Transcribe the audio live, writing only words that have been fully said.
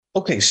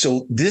Okay,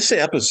 so this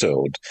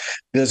episode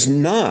does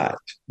not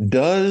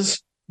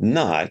does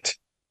not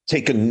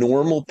take a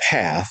normal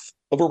path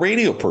of a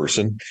radio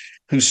person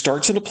who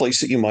starts in a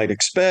place that you might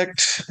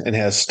expect and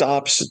has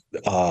stops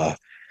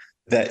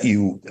that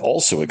you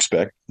also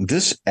expect.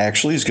 This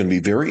actually is going to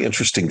be very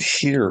interesting to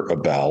hear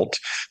about.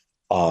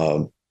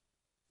 Uh,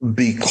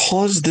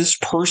 because this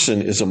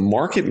person is a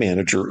market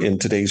manager in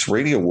today's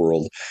radio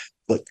world,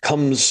 but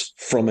comes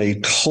from a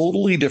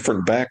totally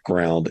different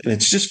background. And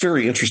it's just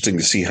very interesting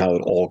to see how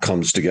it all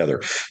comes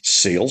together.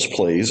 Sales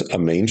plays a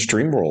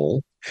mainstream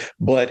role,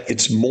 but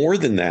it's more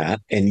than that.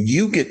 And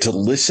you get to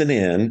listen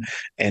in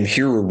and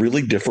hear a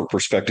really different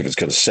perspective. It's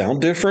going to sound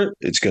different,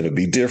 it's going to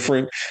be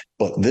different,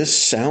 but this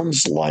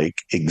sounds like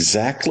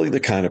exactly the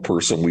kind of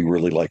person we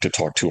really like to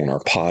talk to on our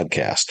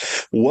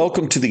podcast.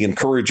 Welcome to the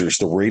Encouragers,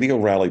 the Radio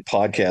Rally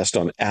podcast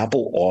on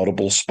Apple,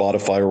 Audible,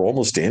 Spotify, or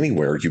almost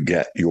anywhere you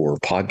get your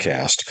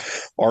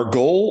podcast. Our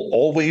goal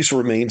always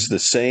remains the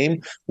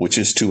same, which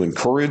is to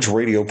encourage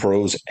radio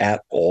pros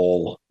at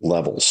all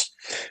levels.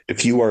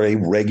 If you are a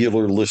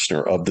regular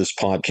listener of this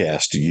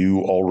podcast,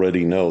 you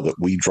already know that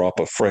we drop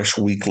a fresh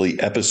weekly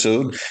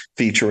episode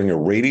featuring a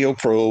radio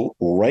pro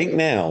right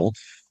now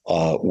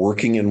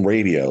working in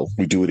radio.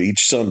 We do it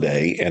each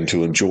Sunday. And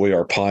to enjoy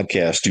our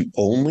podcast, you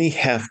only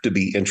have to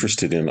be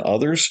interested in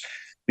others,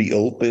 be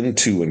open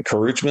to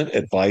encouragement,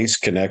 advice,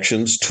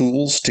 connections,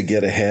 tools to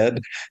get ahead,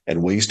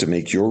 and ways to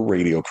make your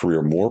radio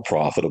career more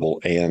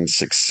profitable and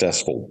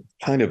successful.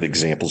 Kind of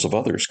examples of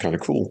others. Kind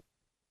of cool.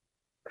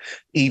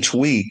 Each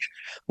week,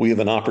 we have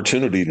an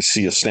opportunity to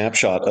see a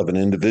snapshot of an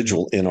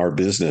individual in our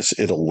business.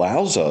 It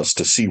allows us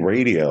to see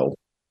radio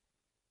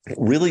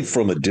really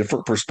from a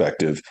different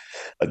perspective,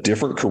 a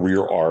different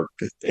career arc,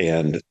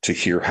 and to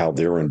hear how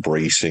they're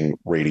embracing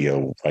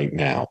radio right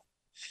now.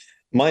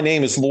 My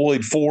name is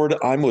Loyd Ford.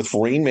 I'm with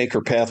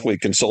Rainmaker Pathway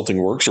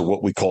Consulting Works, or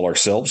what we call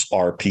ourselves,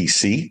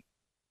 RPC.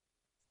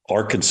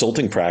 Our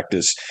consulting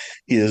practice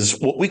is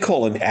what we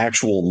call an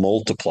actual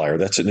multiplier.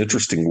 That's an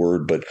interesting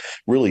word, but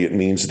really it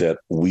means that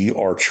we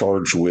are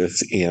charged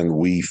with and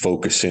we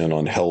focus in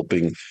on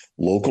helping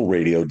local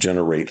radio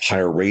generate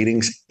higher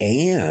ratings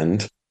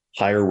and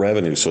higher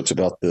revenue. So it's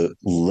about the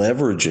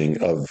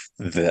leveraging of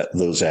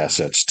those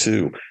assets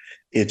too.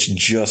 It's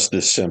just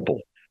this simple.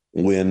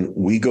 When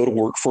we go to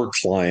work for a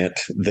client,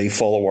 they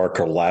follow our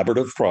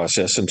collaborative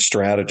process and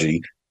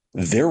strategy.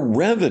 Their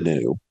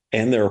revenue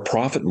and their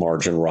profit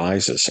margin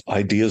rises.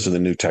 Ideas of the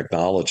new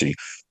technology.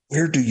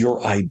 Where do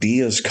your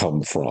ideas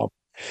come from?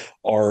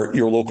 Are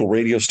your local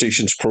radio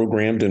stations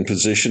programmed and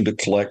positioned to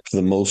collect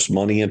the most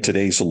money in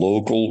today's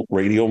local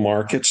radio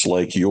markets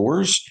like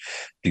yours?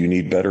 Do you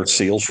need better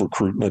sales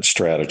recruitment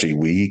strategy?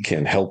 We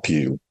can help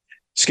you.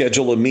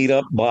 Schedule a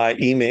meetup by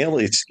email.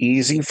 It's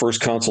easy. First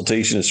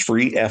consultation is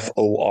free,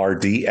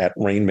 FORD at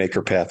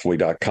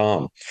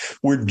rainmakerpathway.com.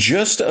 We're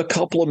just a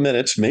couple of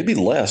minutes, maybe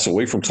less,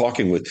 away from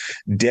talking with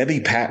Debbie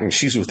Patten.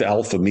 She's with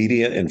Alpha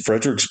Media in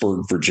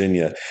Fredericksburg,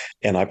 Virginia.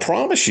 And I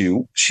promise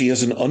you, she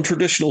has an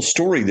untraditional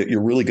story that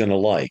you're really going to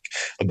like.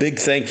 A big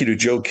thank you to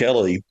Joe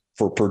Kelly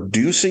for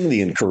producing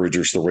the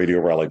Encouragers, the Radio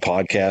Rally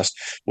podcast,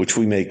 which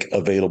we make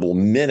available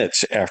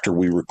minutes after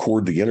we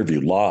record the interview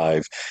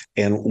live.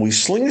 And we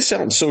sling this out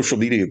on social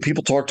media.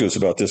 People talk to us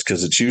about this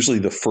because it's usually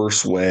the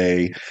first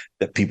way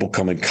that people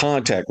come in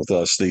contact with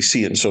us. They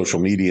see it in social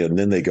media and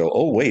then they go,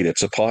 oh, wait,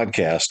 it's a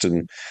podcast.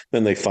 And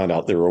then they find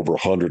out there are over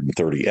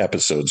 130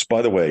 episodes.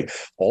 By the way,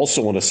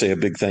 also want to say a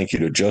big thank you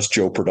to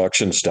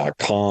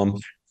justjoeproductions.com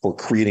for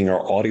creating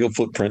our audio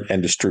footprint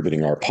and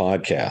distributing our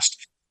podcast.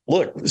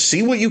 Look,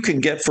 see what you can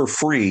get for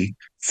free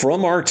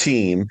from our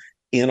team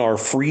in our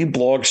free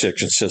blog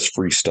section. It says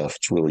free stuff.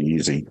 It's really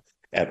easy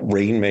at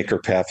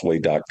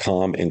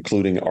rainmakerpathway.com,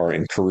 including our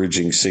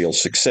Encouraging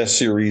Sales Success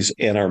series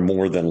and our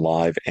More Than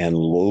Live and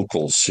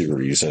Local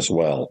series as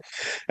well.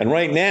 And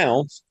right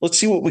now, let's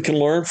see what we can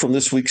learn from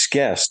this week's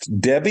guest.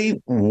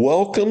 Debbie,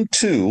 welcome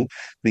to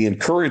the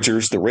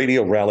Encouragers, the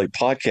Radio Rally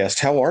podcast.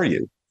 How are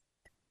you?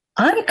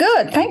 I'm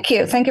good. Thank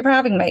you. Thank you for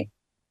having me.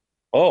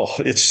 Oh,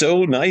 it's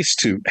so nice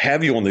to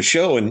have you on the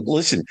show. And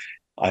listen,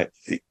 I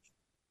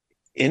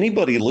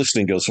anybody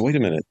listening goes, wait a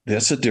minute,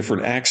 that's a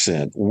different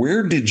accent.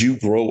 Where did you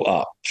grow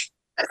up?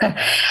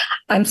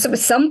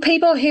 Some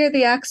people hear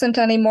the accent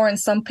anymore and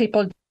some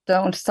people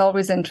don't. It's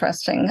always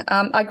interesting.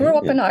 I grew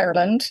up in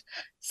Ireland,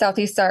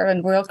 Southeast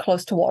Ireland, real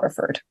close to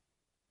Waterford.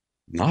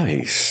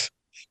 Nice.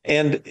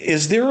 And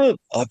is there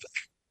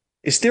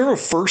a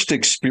first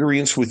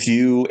experience with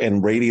you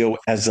and radio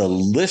as a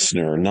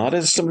listener, not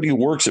as somebody who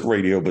works at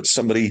radio, but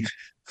somebody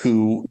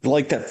who,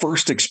 like that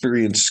first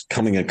experience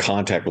coming in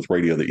contact with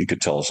radio that you could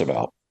tell us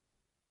about?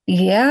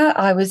 Yeah,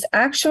 I was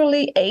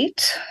actually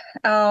 8.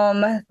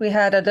 We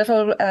had a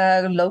little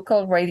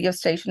local radio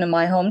station in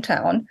my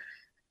hometown,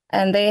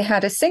 and they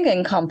had a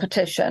singing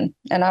competition,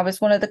 and I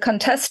was one of the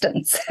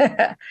contestants.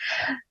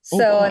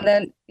 And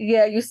then,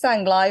 you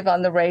sang live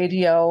on the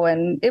radio,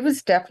 and it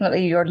was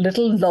definitely your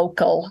little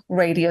local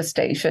radio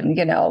station,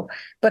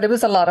 but it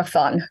was a lot of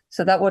fun.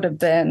 So that would have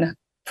been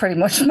pretty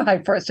much my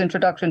first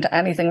introduction to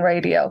anything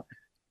radio.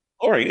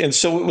 All right. And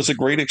so it was a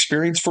great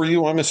experience for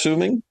you, I'm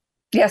assuming.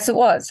 Yes, it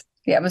was.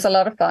 Yeah, it was a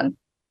lot of fun.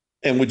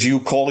 And would you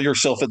call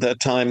yourself at that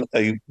time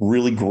a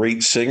really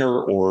great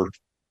singer or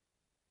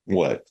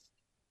what?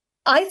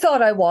 I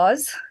thought I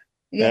was,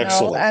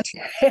 Excellent.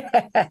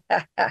 and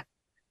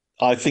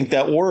I think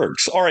that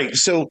works. All right.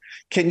 So,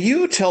 can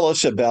you tell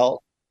us about,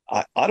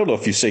 I don't know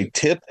if you say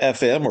TIP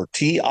FM or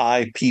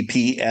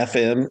TIPP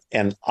FM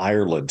and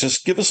Ireland?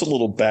 Just give us a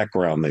little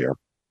background there.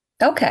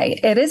 okay,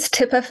 it is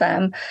Tip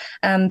FM,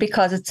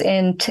 because it's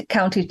in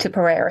County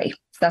Tipperary.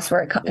 That's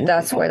where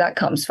that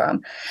comes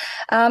from.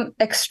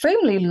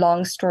 Extremely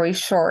long story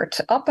short,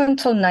 up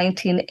until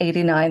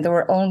 1989, there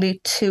were only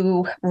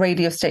two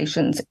radio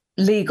stations,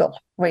 legal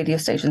radio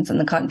stations in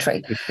the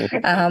country.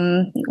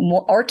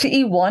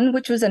 RTE1,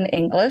 which was in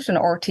English, and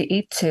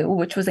RTE2,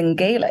 which was in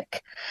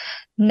Gaelic.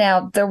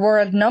 Now, there were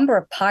a number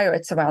of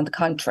pirates around the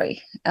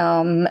country.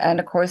 And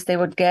of course, they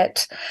would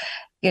get,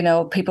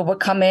 people would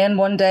come in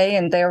one day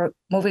and they're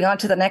moving on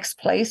to the next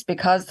place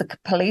because the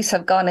police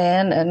have gone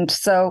in. And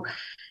so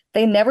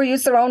they never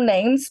used their own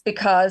names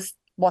because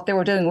what they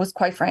were doing was,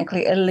 quite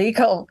frankly,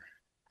 illegal.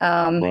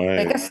 I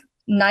Right. guess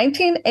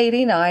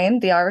 1989,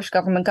 the Irish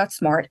government got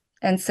smart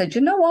and said,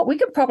 you know what, we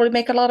could probably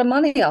make a lot of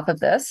money off of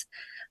this.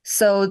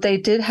 So they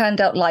did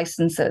hand out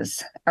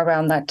licenses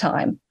around that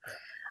time.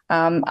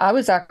 I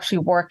was actually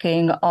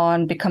working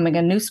on becoming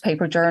a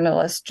newspaper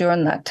journalist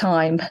during that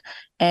time.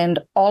 And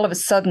all of a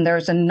sudden,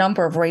 there's a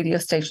number of radio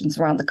stations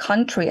around the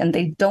country, and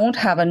they don't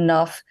have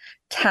enough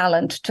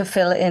talent to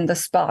fill in the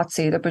spots,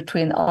 either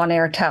between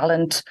on-air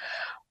talent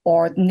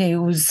or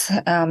news,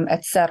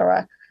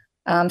 etc.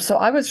 So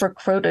I was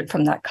recruited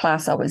from that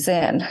class I was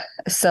in.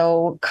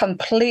 So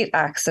complete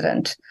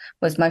accident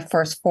was my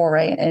first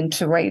foray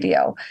into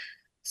radio.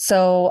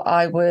 So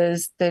I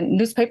was the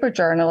newspaper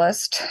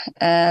journalist,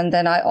 and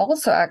then I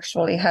also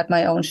actually had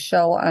my own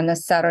show on a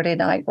Saturday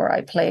night where I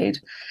played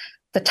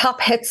the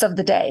top hits of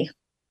the day.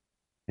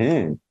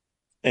 Hmm.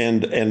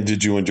 And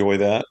did you enjoy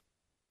that?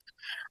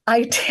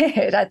 I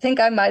did. I think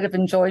I might have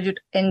enjoyed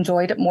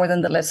it more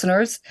than the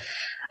listeners,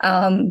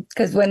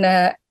 because when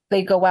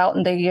they go out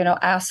and they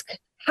ask,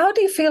 how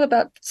do you feel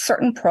about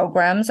certain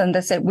programs, and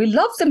they say, we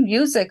love the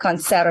music on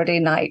Saturday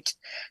night.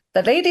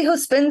 The lady who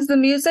spins the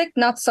music,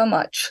 not so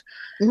much.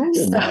 Oh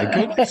So, my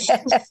goodness. You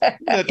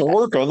have to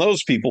work on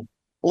those people.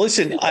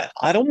 Listen,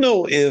 I don't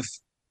know if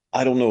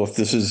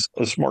this is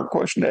a smart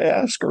question to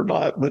ask or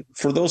not, but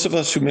for those of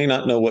us who may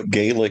not know what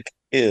Gaelic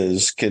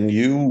is, can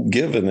you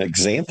give an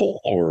example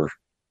or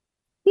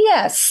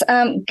yes,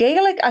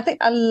 Gaelic. I think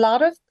a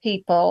lot of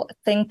people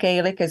think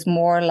Gaelic is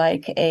more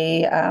like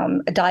a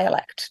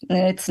dialect,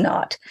 and it's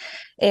not.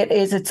 It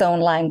is its own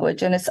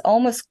language, and it's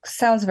almost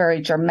sounds very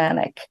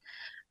Germanic.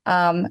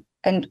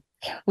 And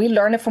we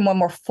learn it from when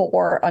we're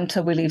four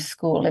until we leave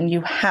school, and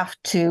you have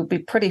to be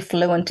pretty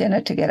fluent in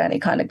it to get any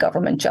kind of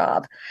government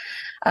job.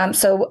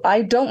 So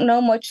I don't know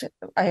much.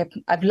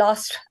 I've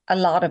lost a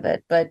lot of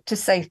it, but to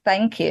say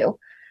thank you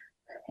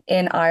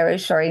in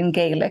Irish or in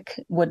Gaelic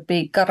would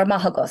be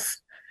Garamahagus.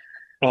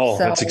 Oh,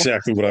 So that's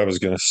exactly what I was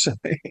going to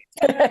say.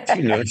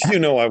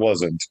 I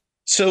wasn't.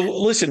 So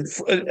listen,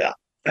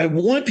 I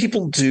want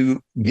people to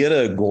get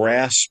a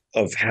grasp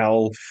of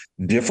how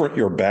different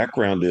your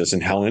background is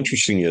and how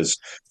interesting it is.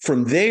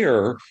 From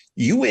there,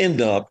 you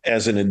end up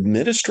as an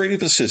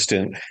administrative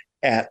assistant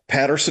at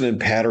Patterson and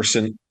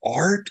Patterson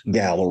Art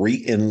Gallery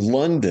in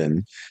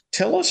London.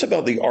 Tell us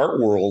about the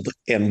art world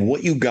and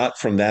what you got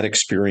from that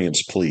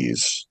experience,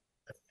 please.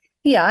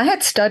 yeah, I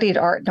had studied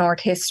art and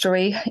art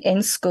history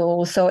in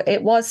school, so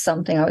it was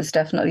something I was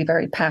definitely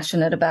very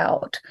passionate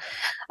about.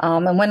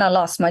 And when I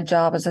lost my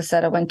job, as I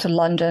said, I went to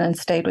London and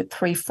stayed with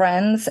three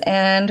friends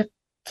and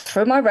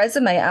threw my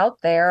resume out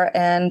there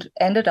and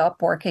ended up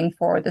working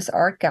for this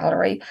art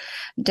gallery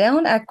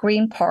down at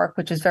Green Park,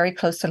 which is very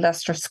close to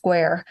Leicester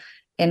Square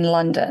in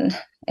London.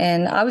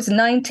 And I was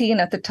 19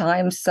 at the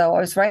time, so I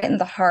was right in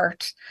the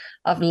heart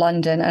of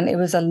London, and it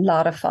was a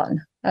lot of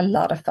fun, a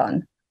lot of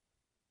fun.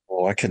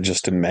 Oh, I can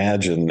just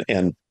imagine.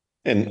 And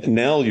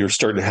now you're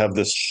starting to have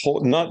this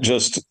whole not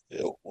just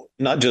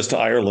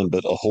Ireland,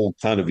 but a whole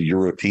kind of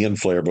European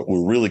flair, but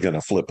we're really going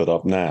to flip it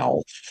up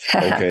now.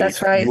 Okay.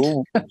 That's right.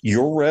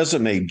 Your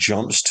resume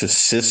jumps to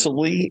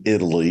Sicily,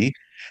 Italy,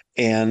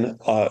 and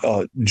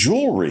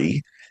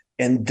jewelry,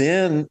 and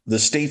then the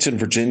states in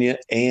Virginia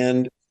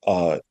and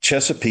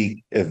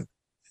Chesapeake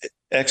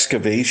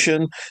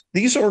excavation.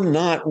 These are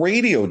not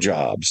radio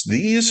jobs.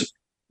 These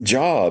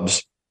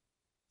jobs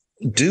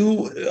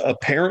do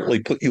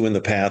apparently put you in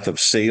the path of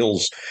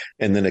sales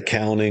and then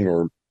accounting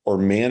or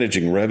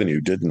managing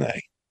revenue, didn't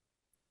they?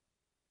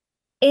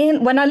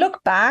 And when I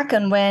look back,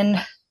 and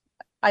when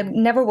I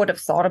never would have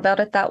thought about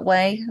it that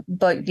way,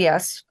 but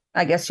yes,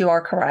 I guess you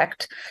are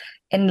correct.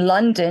 In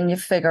London, you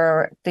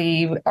figure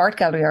the art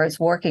gallery I was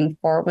working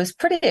for was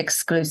pretty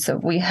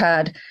exclusive. We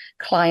had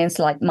clients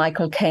like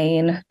Michael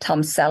Caine,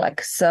 Tom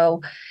Selleck. So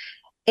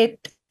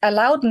it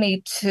allowed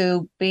me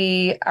to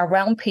be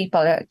around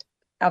people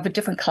of a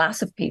different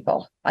class of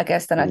people, I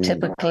guess, than I Mm.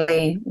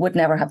 typically would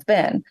never have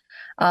been.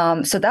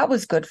 So that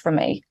was good for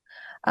me.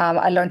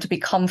 I learned to be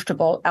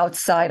comfortable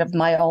outside of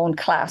my own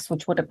class,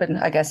 which would have been,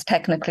 I guess,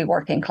 technically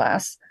working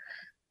class.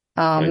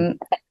 Right. Um,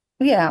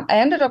 yeah, I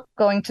ended up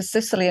going to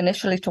Sicily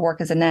initially to work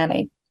as a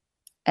nanny,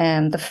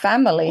 and the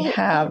family Oh,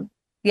 have,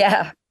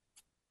 yeah.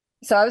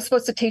 So I was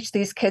supposed to teach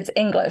these kids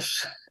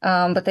English,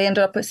 but they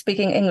ended up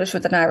speaking English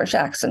with an Irish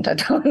accent. I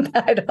don't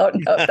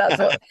know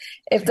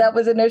if that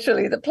was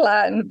initially the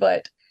plan,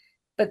 but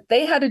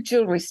they had a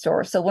jewelry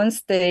store. So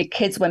once the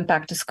kids went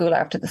back to school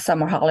after the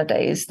summer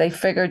holidays, they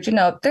figured,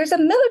 there's a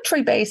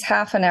military base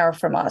half an hour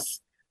from us.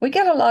 We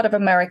get a lot of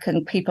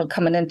American people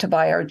coming in to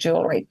buy our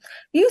jewelry.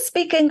 You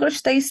speak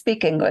English, they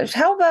speak English.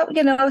 How about,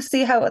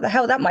 see how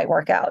that might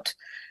work out?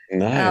 Um,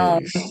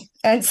 nice.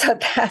 and so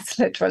that's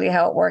literally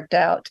how it worked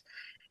out.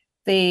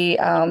 The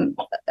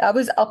I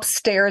was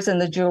upstairs in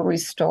the jewelry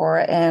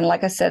store, and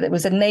like I said, it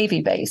was a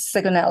Navy base,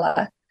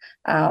 Sigonella,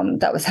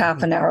 that was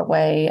half an hour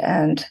away,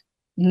 and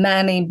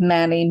many,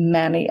 many,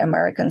 many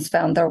Americans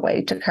found their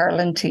way to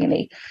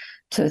Carlentini,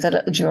 to the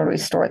little jewelry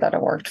store that I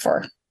worked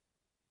for.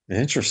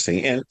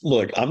 Interesting. And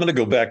look, I'm going to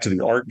go back to the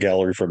art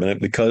gallery for a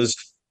minute because,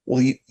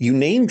 well, you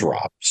name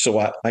drop. So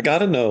I got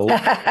to know,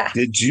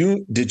 did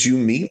you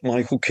meet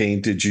Michael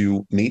Caine? Did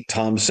you meet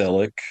Tom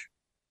Selleck?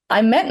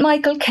 I met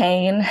Michael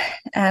Caine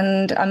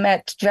and I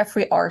met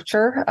Jeffrey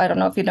Archer. I don't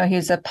know if you know,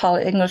 he's a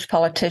English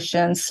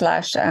politician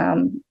slash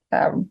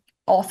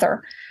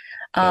author.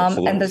 And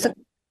Absolutely.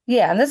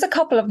 there's a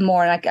couple of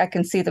more, and I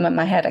can see them in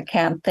my head. I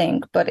can't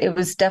think, but it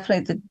was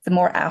definitely the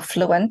more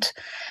affluent.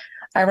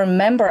 I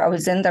remember I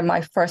was in there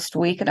my first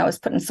week and I was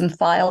putting some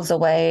files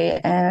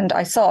away and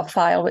I saw a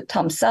file with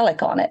Tom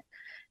Selleck on it.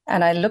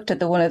 And I looked at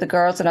one of the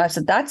girls and I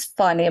said, "That's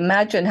funny.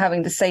 Imagine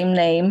having the same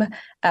name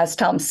as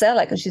Tom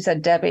Selleck." And she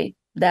said, "Debbie,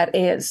 that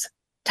is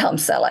Tom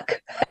Selleck."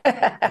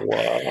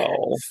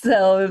 Wow.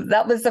 So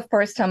that was the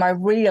first time I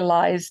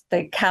realized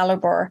the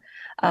caliber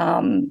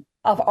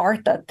of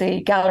art that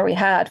the gallery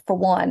had, for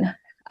one,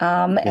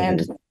 and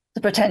Mhm.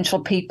 the potential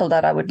people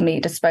that I would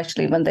meet,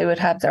 especially when they would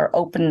have their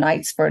open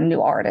nights for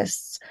new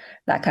artists,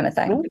 that kind of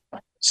thing.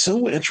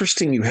 So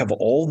interesting. You have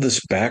all this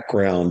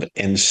background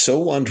and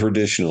so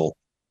untraditional.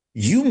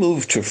 You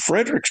moved to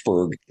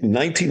Fredericksburg in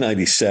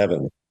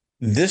 1997.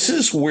 This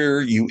is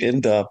where you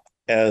end up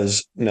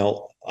as,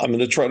 now, I'm going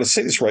to try to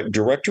say this right,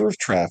 director of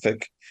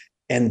traffic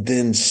and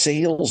then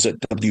sales at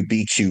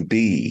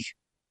WBQB.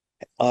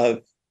 Uh,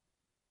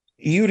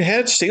 you'd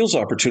had sales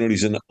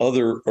opportunities in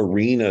other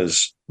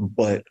arenas,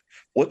 but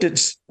what did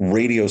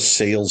radio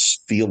sales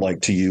feel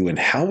like to you and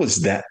how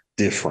was that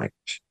different?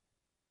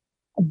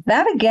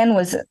 That again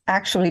was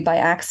actually by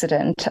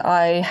accident.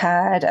 I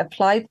had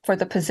applied for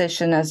the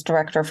position as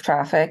director of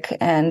traffic,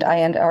 and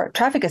or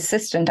traffic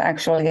assistant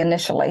actually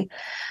initially.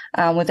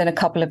 Within a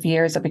couple of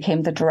years, I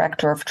became the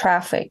director of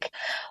traffic.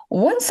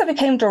 Once I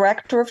became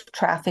director of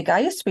traffic, I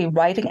used to be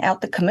writing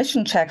out the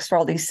commission checks for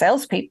all these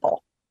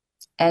salespeople.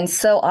 And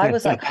so I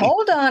was like,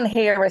 hold on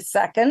here a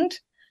second.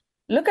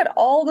 Look at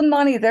all the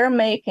money they're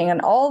making.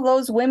 And all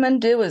those women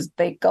do is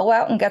they go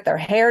out and get their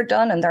hair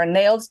done and their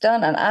nails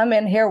done. And I'm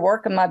in here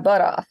working my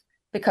butt off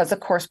because, of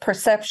course,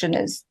 perception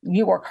is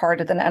you work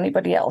harder than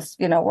anybody else,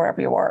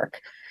 wherever you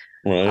work.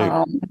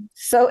 Right.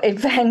 So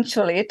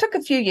eventually, it took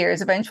a few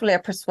years. Eventually, I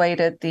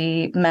persuaded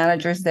the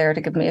managers there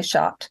to give me a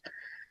shot.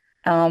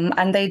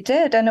 And they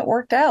did. And it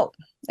worked out.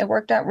 It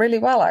worked out really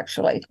well,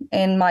 actually.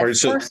 In my All right.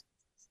 So first.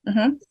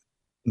 Mhm.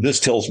 this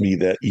tells me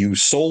that you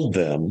sold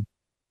them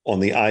on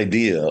the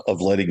idea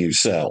of letting you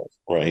sell,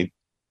 right?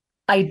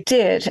 I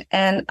did.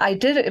 And I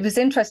did it. It was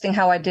interesting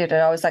how I did it.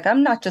 I was like,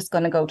 I'm not just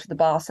going to go to the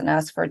boss and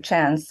ask for a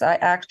chance. I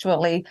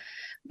actually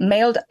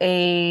mailed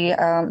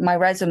my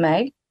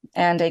resume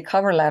and a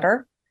cover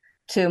letter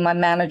to my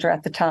manager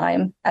at the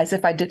time as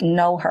if I didn't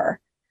know her.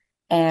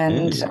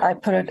 And Mm, I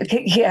put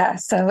it, yeah,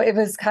 so it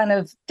was kind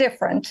of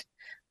different,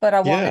 but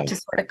I yeah. wanted to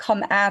sort of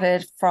come at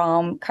it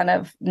from kind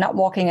of not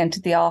walking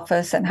into the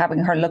office and having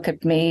her look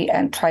at me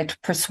and try to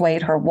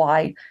persuade her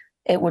why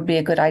it would be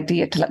a good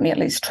idea to let me at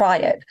least try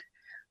it.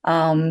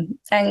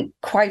 And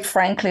quite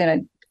frankly,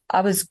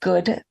 I was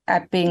good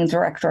at being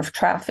director of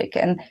traffic.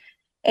 And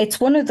it's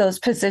one of those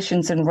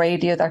positions in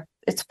radio that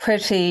it's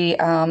pretty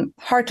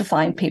hard to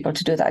find people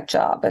to do that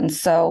job. And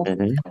so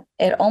Mhm.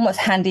 it almost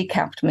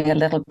handicapped me a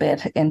little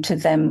bit into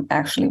them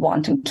actually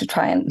wanting to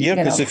try and, Yeah,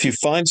 because if you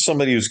find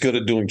somebody who's good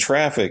at doing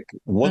traffic,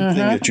 one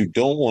thing Mhm, that you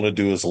don't want to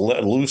do is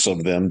let loose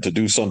of them to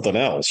do something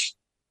else.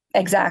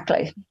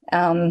 exactly.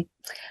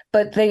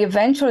 But they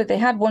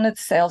had one of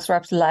the sales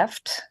reps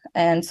left.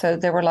 And so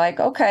they were like,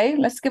 okay,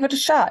 let's give it a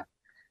shot.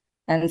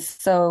 And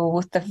so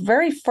with the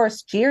very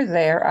first year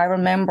there, I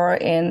remember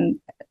in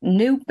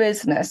new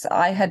business,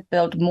 I had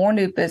built more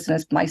new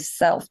business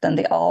myself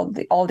than all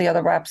the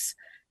other reps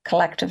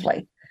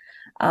collectively.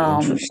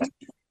 Um, Interesting.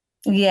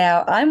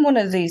 yeah, I'm one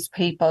of these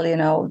people,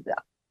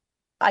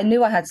 I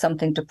knew I had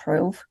something to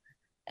prove,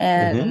 Hmm.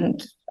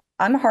 and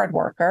I'm a hard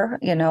worker.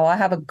 I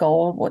have a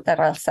goal that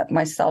I'll set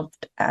myself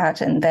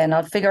at, and then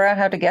I'll figure out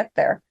how to get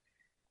there.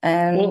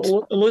 And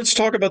Let's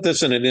talk about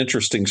this in an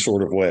interesting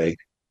sort of way.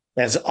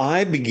 As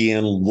I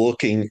began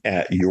looking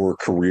at your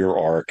career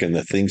arc and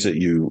the things that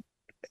you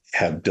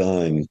have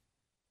done,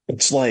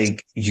 it's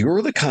like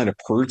you're the kind of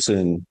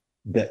person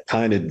that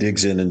kind of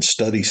digs in and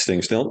studies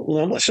things. Now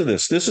listen to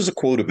this. This is a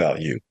quote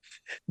about you.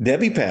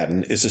 Debbie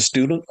Patten is a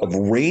student of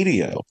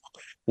radio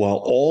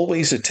while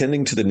always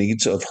attending to the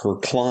needs of her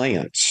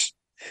clients.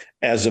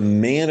 As a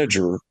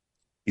manager,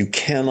 you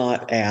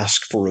cannot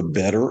ask for a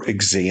better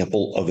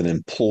example of an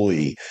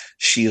employee.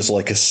 She is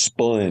like a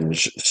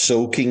sponge,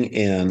 soaking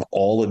in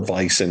all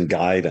advice and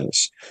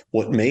guidance.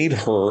 What made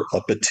her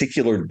a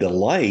particular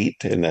delight,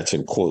 and that's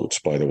in quotes,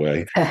 by the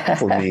way,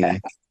 for me,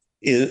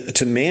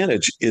 to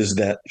manage is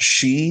that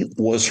she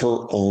was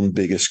her own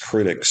biggest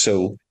critic.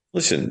 So,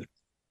 listen,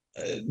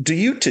 do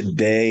you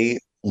today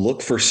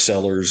look for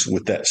sellers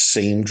with that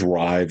same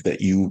drive that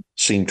you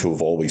seem to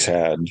have always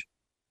had?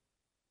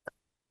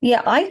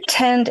 Yeah, I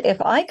tend,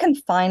 if I can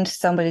find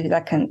somebody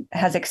that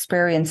has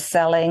experience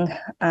selling,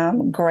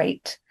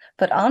 great.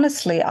 But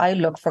honestly, I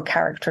look for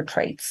character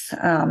traits.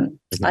 I'm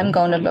Mhm.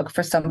 going to look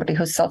for somebody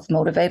who's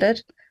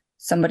self-motivated,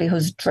 somebody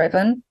who's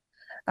driven,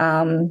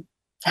 um,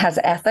 has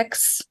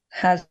ethics,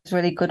 has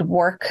really good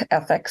work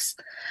ethics,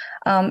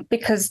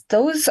 because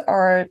those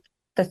are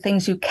the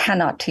things you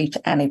cannot teach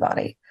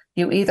anybody.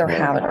 You either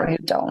have it or you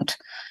don't,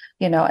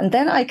 and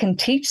then I can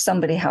teach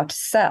somebody how to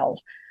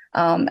sell.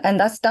 And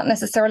that's not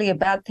necessarily a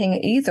bad thing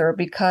either,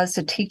 because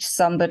to teach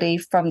somebody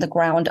from the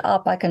ground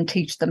up, I can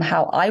teach them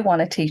how I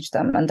want to teach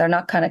them, and they're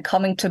not kind of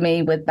coming to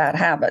me with bad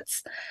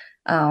habits.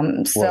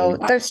 So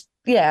Right.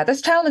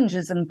 there's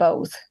challenges in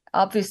both.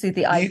 Obviously,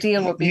 the Do you,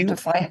 ideal would be to you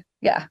find,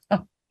 yeah.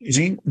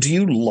 do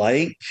you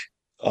like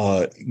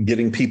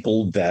getting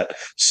people that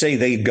say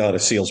they've got a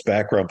sales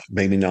background,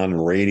 maybe not in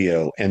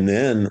radio, and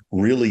then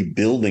really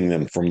building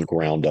them from the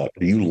ground up?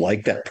 Do you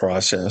like that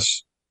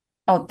process?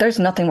 Oh, there's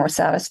nothing more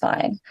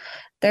satisfying.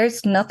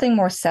 There's nothing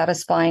more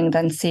satisfying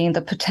than seeing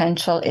the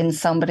potential in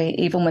somebody,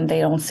 even when they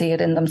don't see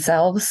it in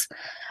themselves.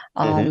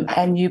 Hmm.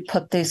 And you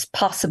put these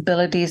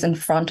possibilities in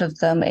front of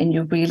them and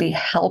you really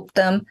help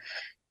them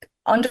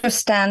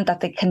understand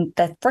that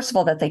that first of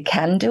all, that they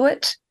can do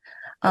it.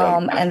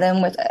 Right. And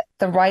then with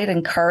the right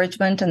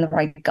encouragement and the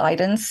right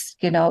guidance,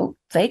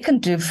 they can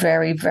do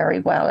very, very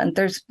well. And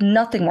there's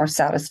nothing more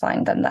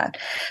satisfying than that,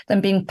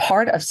 than being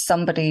part of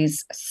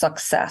somebody's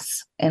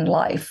success in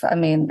life. I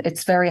mean,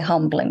 it's very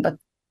humbling, but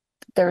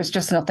there's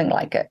just nothing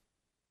like it.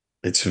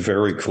 It's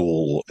very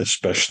cool,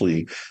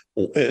 especially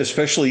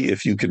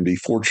if you can be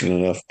fortunate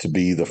enough to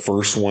be the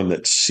first one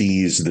that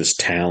sees this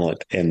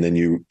talent, and then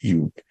you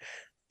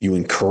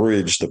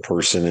encourage the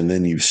person, and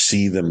then you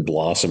see them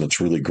blossom. It's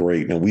really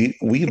great. Now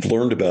we've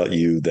learned about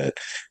you that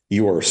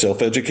you are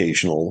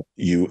self-educational,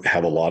 you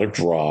have a lot of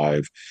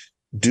drive.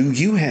 Do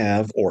you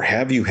have, or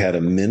have you had,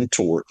 a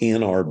mentor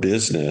in our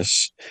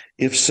business?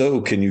 If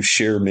so, can you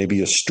share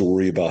maybe a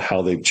story about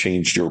how they've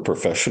changed your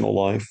professional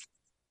life?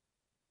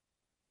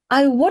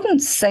 I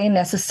wouldn't say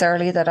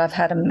necessarily that I've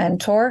had a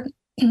mentor.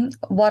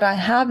 What I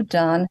have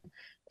done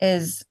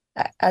is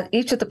at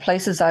each of the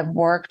places I've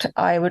worked,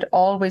 I would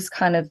always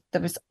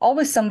there was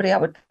always somebody I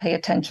would pay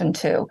attention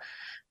to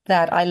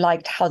that I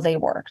liked how they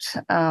worked.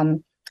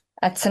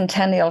 At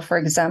Centennial, for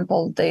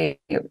example, there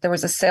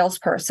was a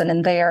salesperson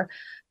in there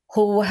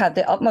who had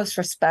the utmost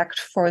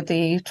respect for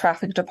the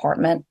traffic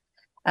department.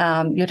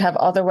 You'd have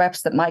other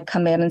reps that might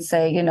come in and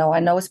say, I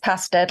know it's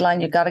past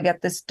deadline, you got to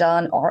get this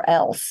done or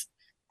else.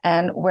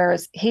 And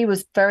whereas he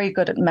was very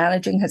good at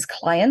managing his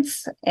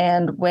clients,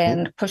 and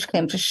when push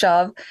came to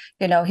shove,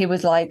 he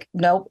was like,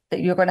 nope,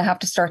 you're going to have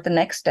to start the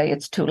next day.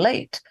 It's too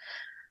late.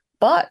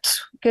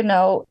 But,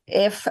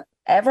 if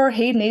ever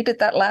he needed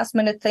that last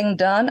minute thing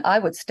done, I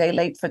would stay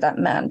late for that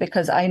man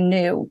because I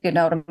knew,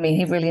 what I mean,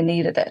 he really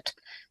needed it.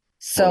 Right.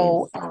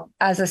 So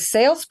as a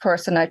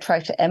salesperson, I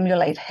tried to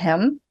emulate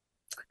him.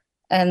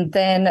 And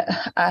then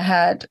I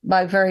had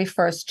my very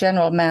first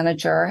general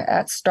manager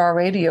at Star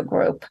Radio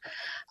Group.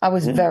 I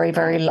was very,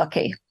 very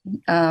lucky.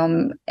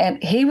 And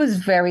he was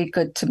very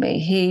good to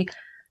me.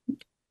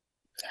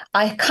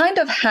 I kind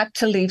of had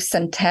to leave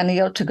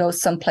Centennial to go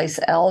someplace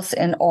else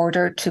in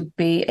order to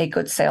be a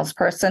good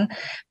salesperson,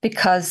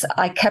 because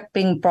I kept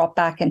being brought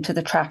back into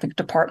the traffic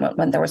department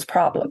when there was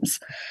problems.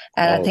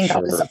 And I Oh, think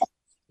sure.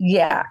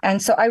 yeah.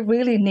 And so I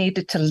really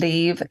needed to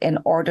leave in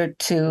order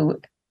to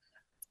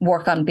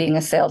work on being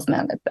a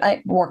salesman.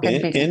 I work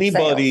in being in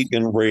Anybody sales.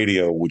 in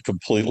radio would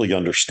completely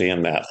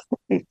understand that.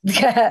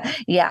 Yeah,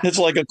 yeah, It's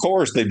like, of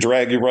course, they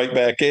drag you right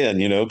back in,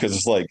 because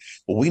it's like,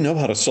 well, we know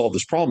how to solve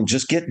this problem.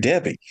 Just get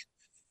Debbie,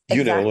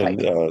 exactly.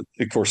 and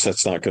of course,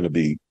 that's not going to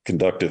be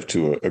conductive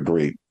to a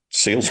great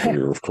sales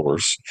career, of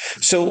course.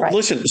 So, Right.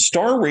 listen,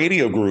 Star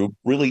Radio Group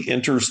really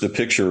enters the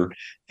picture,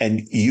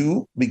 and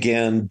you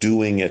began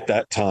doing at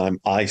that time,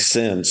 I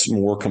sense,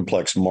 more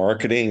complex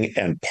marketing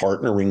and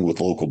partnering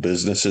with local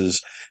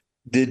businesses.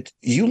 Did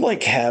you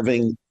like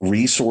having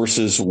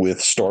resources with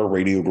Star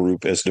Radio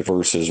Group as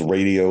diverse as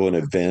radio and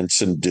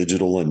events and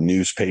digital and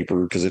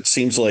newspaper? Because it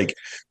seems like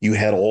you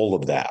had all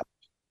of that.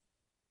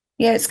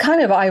 Yeah, it's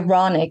kind of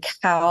ironic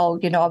how,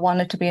 I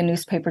wanted to be a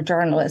newspaper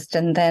journalist,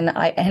 and then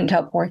I end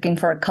up working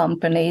for a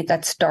company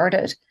that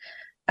started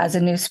as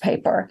a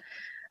newspaper.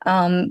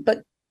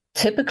 But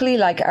typically,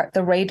 like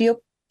the radio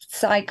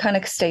side kind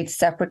of stayed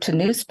separate to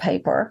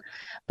newspaper,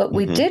 but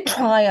we did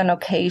try on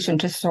occasion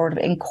to sort of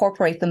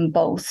incorporate them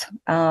both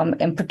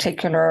in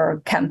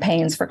particular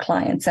campaigns for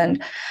clients.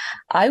 And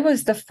I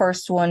was the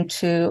first one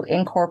to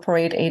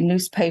incorporate a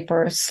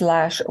newspaper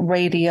 /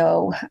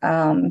 radio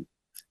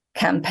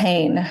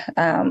campaign.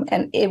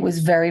 And it was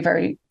very,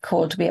 very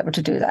cool to be able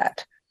to do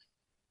that.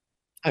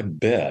 I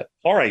bet.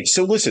 All right.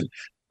 So listen,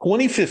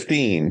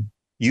 2015,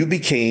 you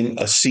became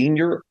a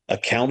senior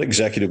account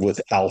executive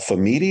with Alpha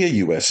Media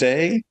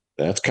USA.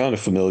 That's kind of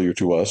familiar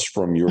to us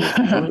from your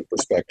current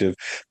perspective,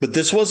 but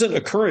this wasn't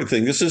a current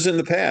thing. This is in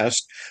the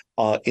past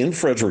in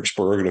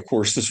Fredericksburg. And of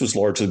course, this was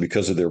largely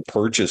because of their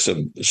purchase of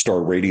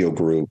Star Radio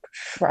Group,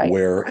 Right.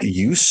 where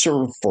you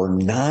served for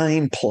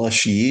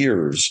 9+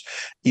 years.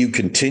 You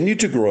continued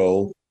to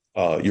grow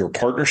your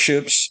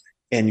partnerships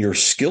and your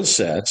skill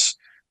sets,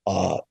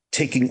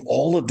 taking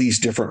all of these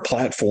different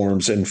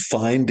platforms and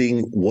finding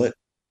what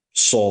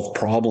solved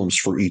problems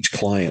for each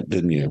client,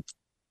 didn't you?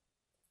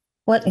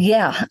 Well,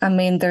 yeah. I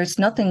mean, there's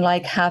nothing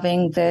like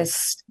having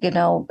this,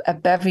 a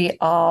bevy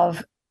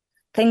of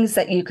things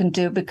that you can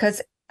do,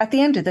 because at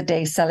the end of the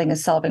day, selling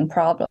is solving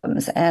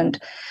problems.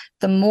 And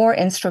the more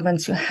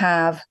instruments you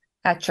have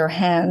at your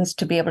hands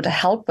to be able to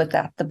help with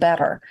that, the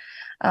better.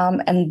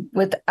 And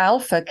with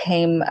Alpha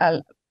came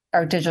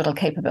our digital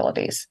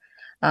capabilities.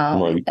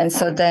 Right. And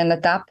so then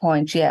at that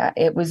point, yeah,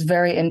 it was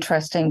very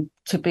interesting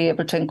to be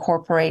able to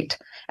incorporate.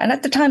 And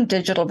at the time,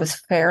 digital was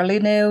fairly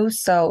new.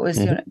 So it was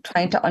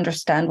trying to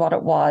understand what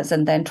it was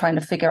and then trying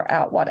to figure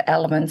out what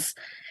elements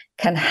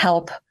can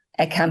help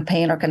a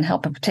campaign or can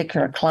help a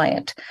particular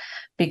client.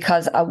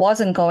 Because I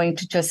wasn't going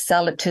to just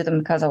sell it to them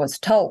because I was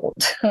told.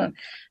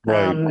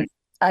 Right.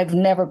 I've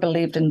never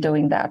believed in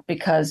doing that,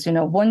 because,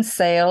 one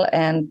sale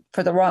and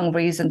for the wrong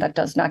reason that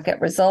does not get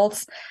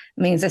results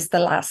means it's the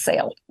last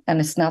sale and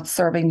it's not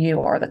serving you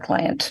or the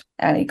client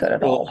any good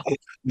at all.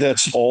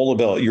 That's all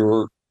about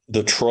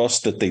the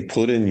trust that they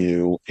put in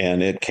you,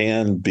 and it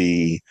can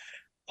be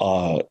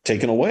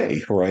taken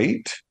away,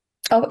 right?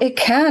 Oh, it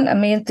can. I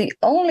mean, the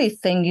only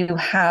thing you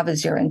have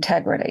is your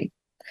integrity.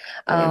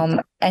 Right.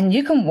 And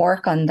you can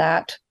work on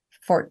that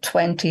for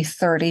 20,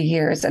 30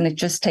 years. And it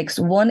just takes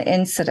one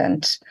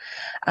incident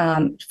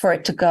for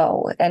it to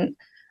go. And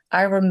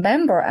I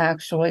remember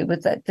actually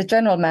with the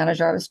general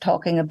manager I was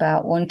talking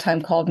about one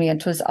time called me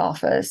into his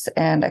office,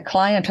 and a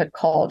client had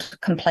called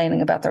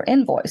complaining about their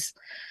invoice.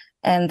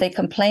 And they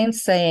complained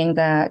saying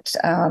that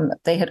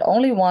they had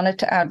only wanted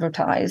to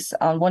advertise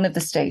on one of the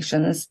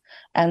stations,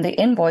 and the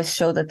invoice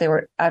showed that they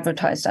were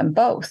advertised on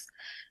both.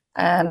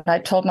 And I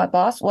told my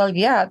boss, well,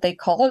 yeah, they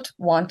called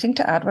wanting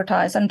to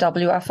advertise on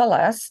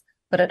WFLS,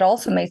 but it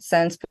also made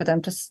sense for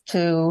them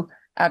to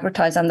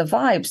advertise on the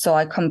Vibe. So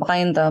I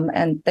combined them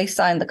and they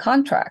signed the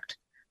contract.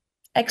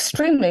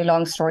 Extremely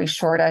long story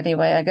short,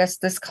 anyway, I guess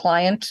this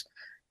client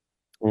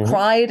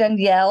cried and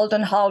yelled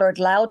and hollered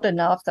loud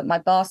enough that my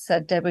boss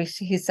said, Debbie,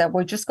 he said,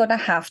 we're just going to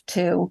have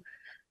to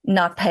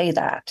not pay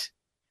that.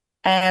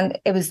 And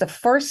it was the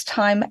first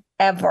time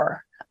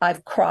ever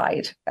I've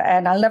cried,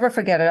 and I'll never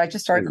forget it. I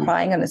just started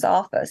crying in his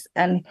office,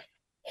 and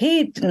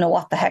he didn't know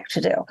what the heck to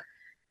do.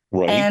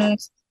 Right. And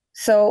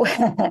so,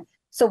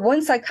 so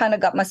once I kind of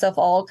got myself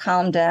all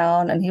calmed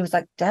down, and he was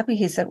like, Debbie,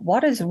 he said,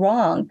 what is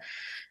wrong?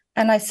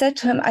 And I said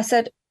to him, I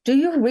said, do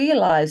you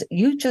realize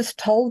you just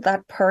told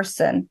that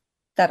person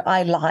that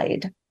I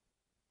lied?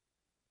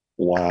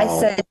 Wow. I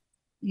said,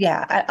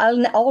 yeah,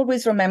 I'll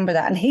always remember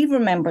that. And he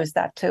remembers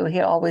that too.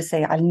 He'll always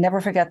say, I'll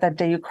never forget that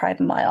day you cried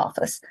in my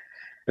office.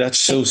 That's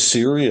so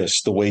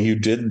serious, the way you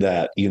did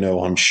that.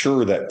 I'm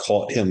sure that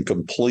caught him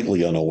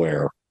completely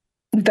unaware.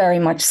 Very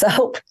much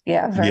so.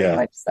 Yeah, very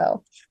much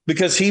so.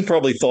 Because he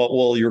probably thought,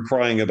 well, you're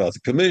crying about the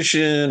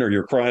commission, or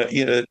you're crying,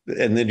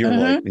 and then you're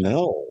like,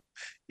 no,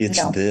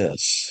 it's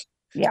this.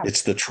 Yeah.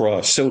 It's the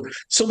trust. So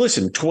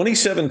listen,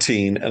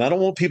 2017, and I don't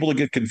want people to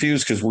get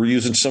confused because we're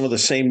using some of the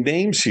same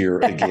names here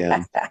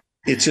again.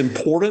 It's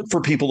important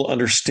for people to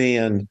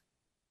understand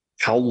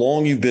how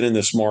long you've been in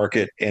this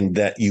market, and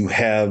that you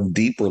have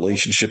deep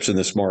relationships in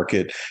this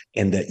market,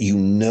 and that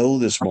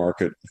this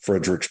market,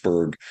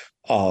 Fredericksburg.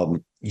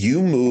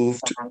 You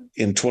moved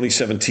in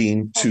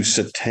 2017 to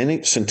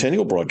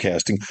Centennial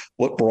Broadcasting.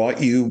 What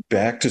brought you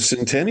back to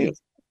Centennial?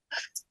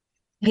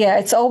 Yeah,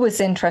 it's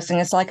always interesting.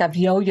 It's like I've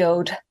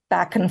yo-yoed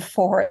back and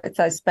forth.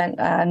 I spent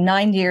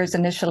 9 years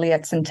initially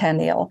at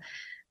Centennial,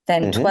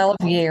 then 12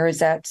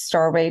 years at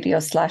Star Radio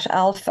 /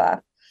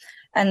 Alpha.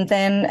 And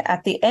then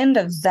at the end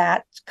of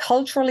that,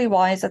 culturally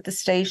wise at the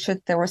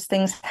station, there was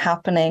things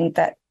happening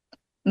that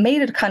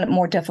made it kind of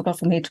more difficult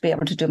for me to be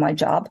able to do my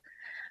job.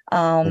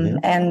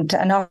 And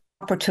an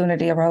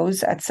opportunity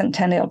arose at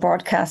Centennial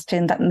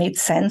Broadcasting that made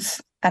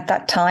sense at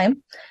that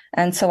time.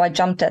 And so I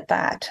jumped at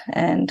that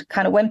and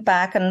kind of went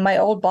back. And my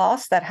old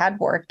boss that had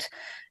worked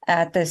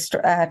at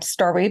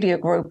Star Radio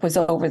Group was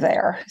over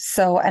there.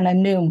 So, and I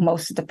knew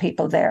most of the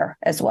people there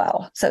as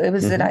well. So it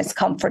was a nice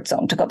comfort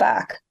zone to go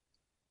back.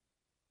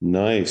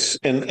 Nice.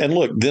 And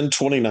look, then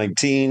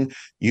 2019,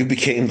 you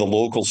became the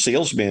local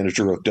sales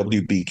manager of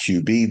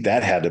WBQB.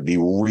 That had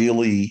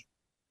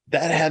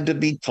to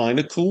be kind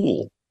of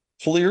cool.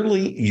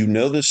 Clearly, you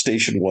know the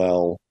station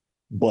well,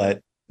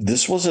 but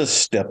this was a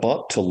step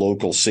up to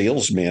local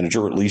sales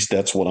manager. At least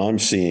that's what I'm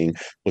seeing.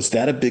 Was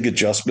that a big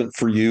adjustment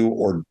for you,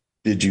 or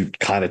did you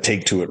kind of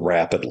take to it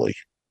rapidly?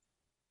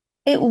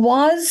 It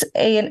was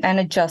an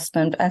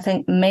adjustment, I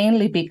think,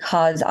 mainly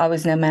because I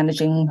was now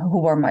managing who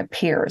were my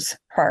peers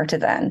prior to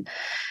then.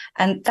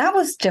 And that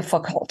was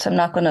difficult. I'm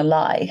not going to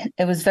lie.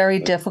 It was very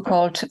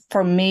difficult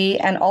for me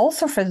and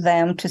also for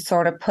them to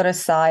sort of put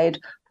aside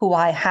who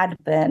I had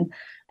been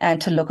and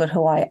to look at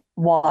who I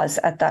was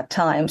at that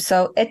time.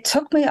 So it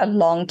took me a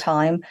long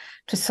time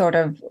to sort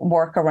of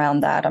work around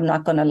that. I'm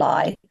not going to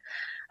lie.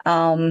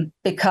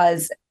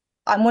 Because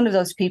I'm one of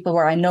those people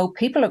where I know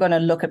people are going to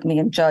look at me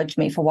and judge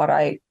me for what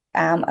I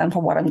am and for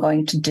what I'm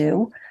going to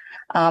do.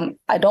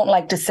 I don't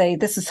like to say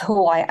this is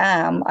who I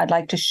am. I'd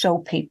like to show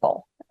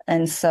people.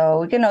 And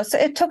so, so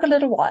it took a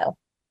little while.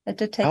 It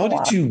did take How a did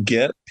while. you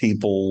get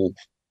people?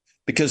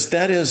 Because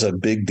that is a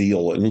big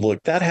deal. And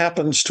look, that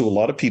happens to a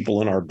lot of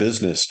people in our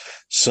business.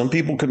 Some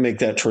people can make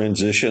that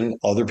transition,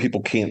 other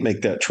people can't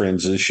make that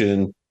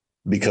transition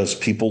because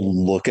people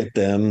look at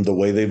them the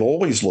way they've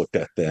always looked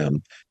at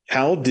them.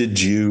 How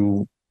did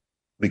you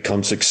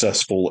become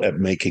successful at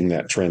making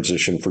that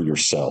transition for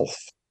yourself?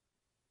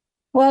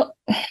 Well,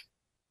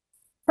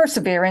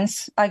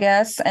 perseverance, I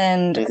guess,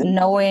 and Mhm.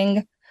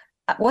 knowing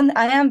when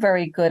I am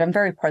very good, I'm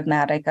very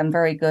pragmatic. I'm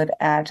very good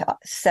at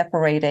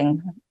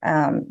separating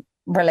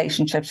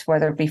relationships,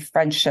 whether it be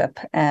friendship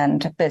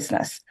and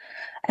business.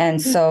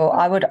 And so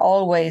I would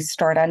always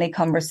start any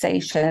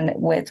conversation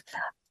with,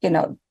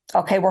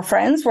 okay, we're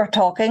friends, we're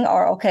talking,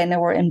 or okay, now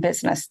we're in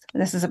business.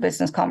 This is a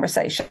business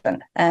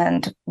conversation,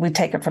 and we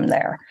take it from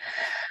there.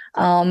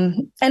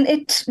 And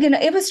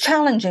it was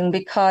challenging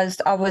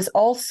because I was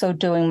also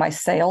doing my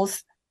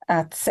sales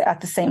at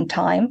the same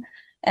time.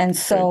 And Right.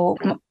 so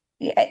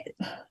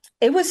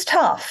it was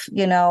tough.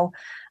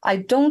 I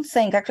don't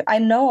think, actually, I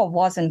know I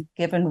wasn't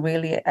given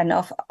really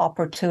enough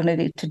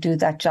opportunity to do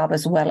that job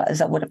as well as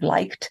I would have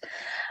liked.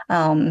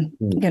 And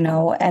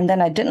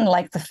then I didn't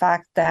like the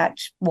fact that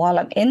while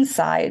I'm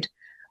inside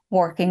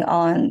working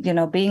on,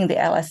 being the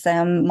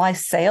LSM, my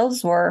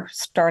sales were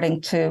starting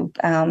to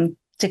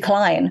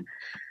decline.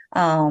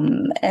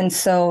 And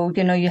so,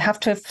 you have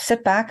to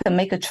sit back and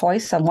make a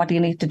choice on what do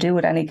you need to do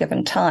at any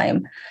given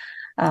time.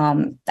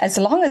 As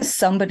long as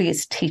somebody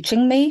is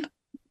teaching me,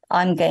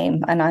 I'm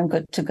game and I'm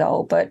good to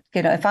go. But,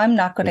 if I'm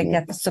not going to Mhm.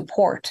 get the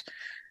support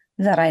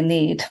that I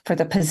need for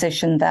the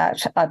position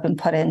that I've been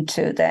put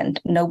into, then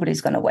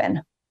nobody's going to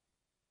win.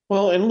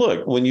 Well, and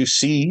look, when you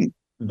see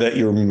that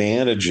you're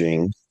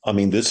managing, I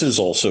mean, this is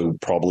also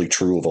probably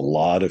true of a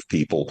lot of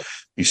people.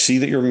 You see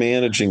that you're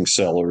managing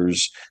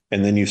sellers,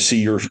 and then you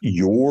see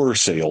your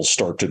sales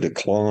start to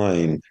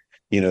decline.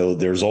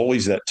 There's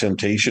always that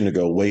temptation to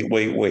go, wait,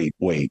 wait, wait,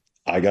 wait.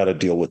 I got to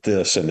deal with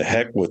this, and the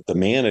heck with the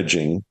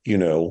managing,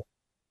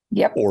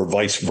 Yep. or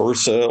vice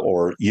versa,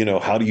 or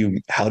how do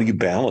you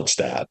balance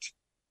that?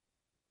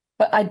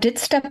 But I did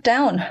step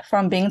down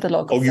from being the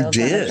local Oh, you sales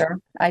did. manager.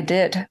 I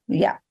did.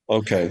 Yeah.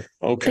 Okay,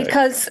 okay.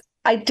 Because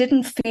I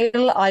didn't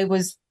feel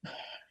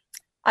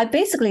I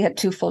basically had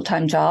two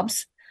full-time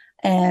jobs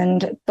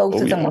and both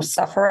Oh of them yeah, were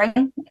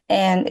suffering.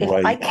 And if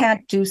I right.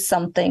 can't do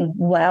something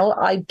well,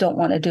 I don't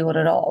want to do it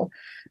at all.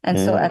 And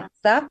so Mm. at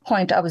that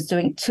point, I was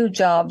doing two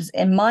jobs,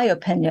 in my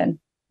opinion,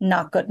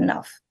 not good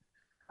enough.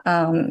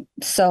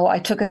 So I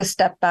took a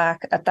step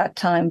back at that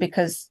time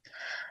because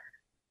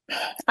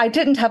I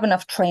didn't have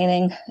enough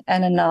training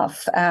and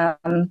enough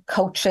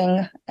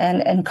coaching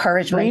and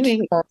encouragement.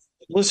 Training,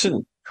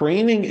 listen,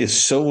 training is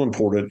so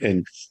important.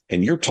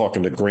 And you're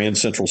talking to Grand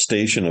Central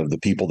Station of the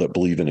people that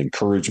believe in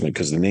encouragement,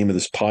 because the name of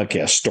this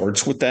podcast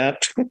starts with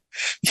that.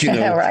 you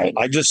know, Right.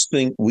 I just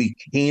think we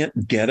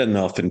can't get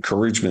enough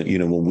encouragement.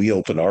 When we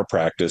opened our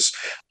practice,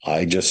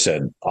 I just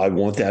said, I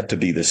want that to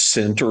be the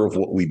center of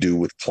what we do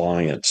with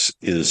clients,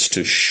 is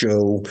to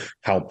show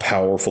how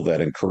powerful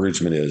that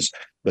encouragement is.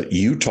 But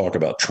you talk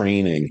about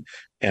training,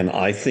 and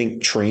I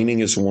think training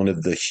is one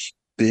of the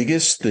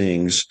biggest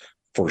things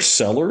for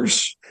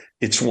sellers.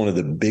 It's one of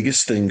the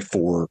biggest things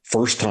for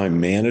first time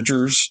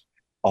managers.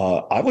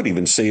 I would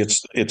even say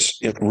it's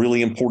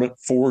really important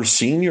for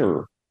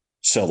senior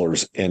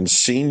sellers and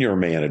senior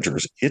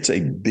managers. It's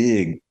a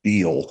big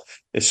deal,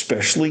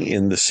 especially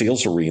in the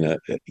sales arena.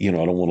 I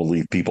don't want to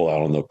leave people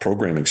out on the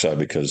programming side,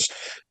 because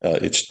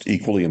it's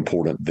equally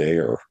important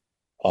there.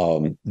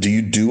 Do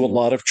you do a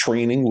lot of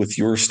training with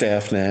your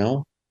staff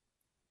now?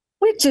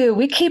 We do.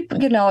 We keep,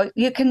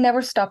 you can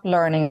never stop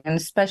learning, and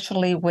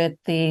especially with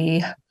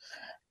the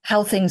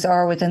how things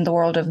are within the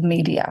world of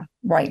media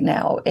right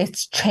now.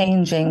 It's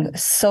changing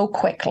so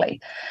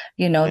quickly,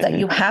 that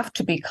you have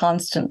to be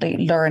constantly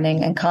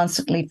learning and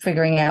constantly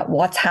figuring out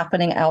what's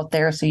happening out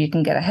there so you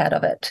can get ahead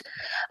of it.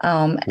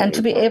 And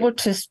to be able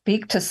to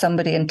speak to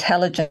somebody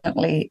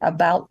intelligently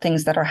about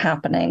things that are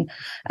happening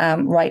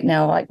right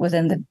now, like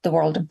within the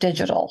world of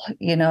digital,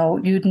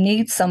 you'd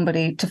need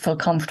somebody to feel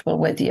comfortable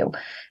with you.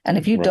 And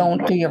if you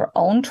don't do your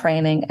own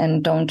training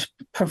and don't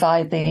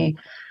provide the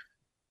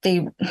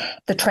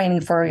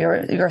training for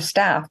your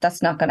staff,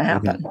 that's not going to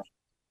happen.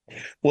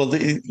 Well,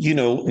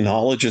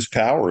 knowledge is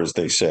power, as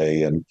they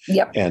say, and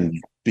Yep. and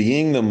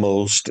being the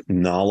most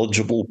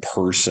knowledgeable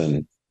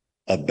person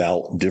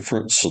about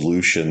different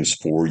solutions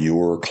for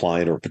your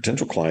client or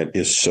potential client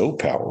is so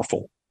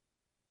powerful.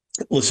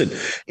 Listen,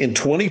 in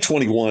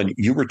 2021,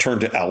 you returned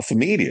to Alpha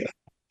Media.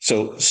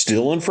 So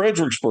still in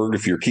Fredericksburg,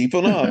 if you're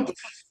keeping up,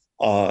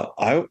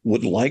 I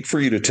would like for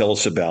you to tell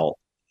us about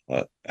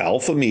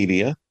Alpha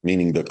Media,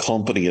 meaning the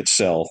company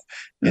itself,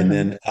 and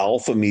then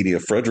Alpha Media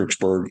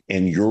Fredericksburg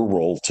and your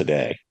role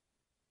today.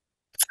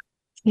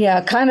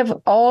 Yeah, kind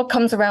of all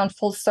comes around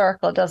full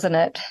circle, doesn't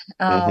it?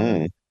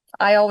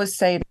 I always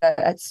say that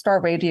at Star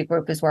Radio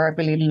Group is where I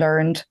really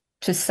learned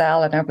to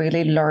sell, and I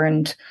really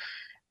learned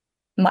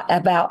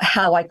about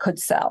how I could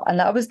sell,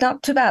 and I was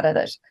not too bad at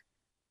it.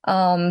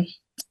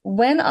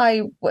 When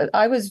I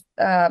was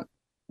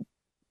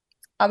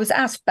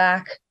asked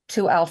back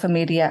to Alpha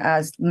Media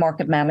as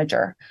market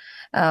manager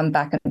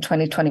back in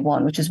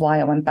 2021, which is why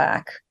I went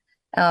back.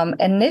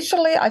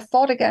 Initially, I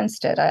fought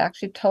against it. I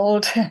actually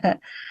told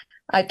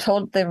I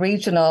told the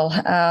regional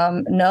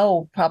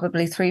no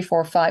probably 3,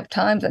 4, 5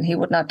 times, and he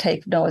would not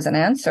take no as an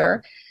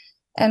answer.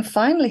 And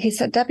finally, he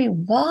said, "Debbie,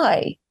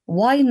 why?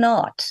 Why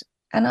not?"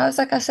 And I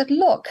said,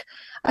 "Look,"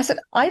 I said,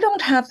 "I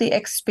don't have the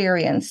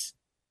experience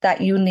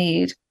that you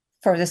need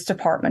for this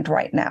department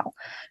right now.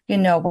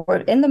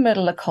 We're in the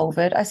middle of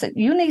COVID." I said,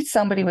 "You need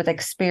somebody with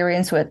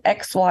experience with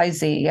X, Y,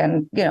 Z."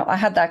 And, I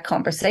had that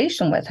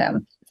conversation with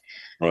him.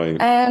 Right.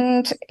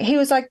 And he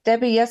was like,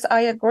 "Debbie, yes,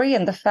 I agree.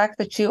 And the fact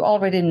that you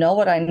already know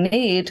what I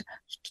need,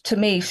 to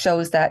me,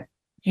 shows that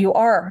you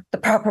are the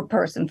proper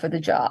person for the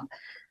job."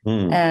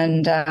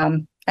 And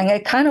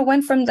it kind of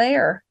went from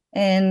there.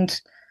 And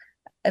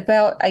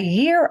about a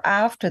year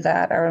after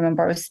that, I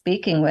remember I was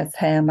speaking with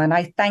him and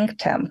I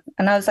thanked him.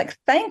 And I was like,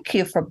 "Thank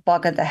you for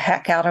bugging the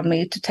heck out of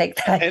me to take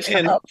that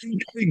job."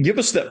 And give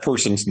us that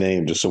person's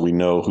name just so we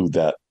know who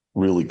that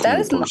really cool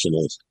person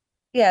is.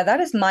 Yeah,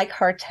 that is Mike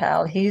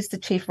Hartel. He's the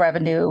Chief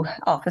Revenue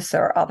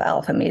Officer of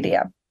Alpha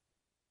Media.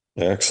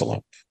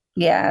 Excellent.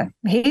 Yeah,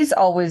 he's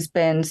always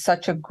been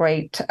such a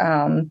great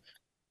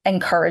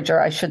encourager,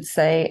 I should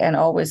say, and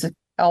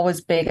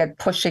always big at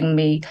pushing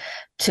me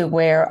to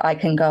where I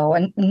can go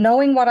and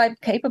knowing what I'm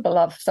capable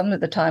of some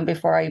of the time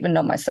before I even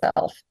know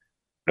myself.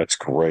 That's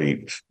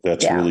great.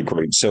 That's really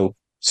great. So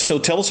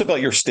tell us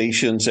about your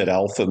stations at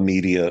Alpha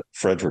Media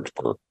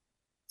Fredericksburg.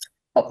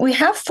 We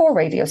have 4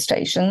 radio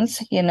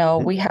stations.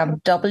 We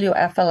have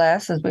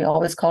WFLS, as we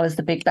always call it, as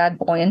the big bad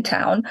boy in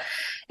town.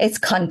 It's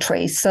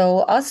country. So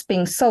us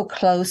being so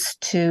close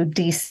to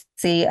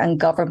DC and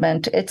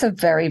government, it's a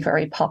very,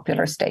 very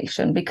popular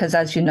station because,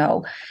 as you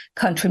know,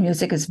 country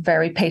music is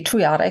very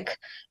patriotic.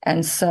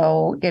 And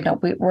so,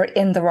 we're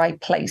in the right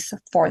place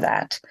for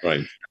that.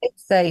 Right.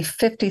 It's a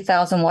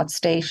 50,000 watt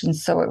station,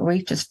 so it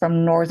reaches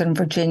from Northern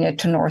Virginia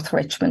to North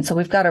Richmond. So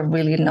we've got a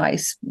really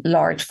nice,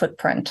 large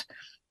footprint.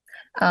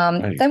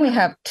 Then we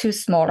have 2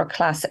 smaller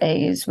Class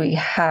A's. We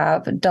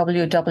have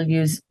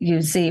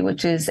WWUZ,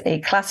 which is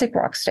a classic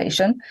rock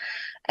station,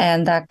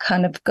 and that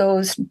kind of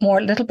goes a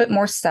little bit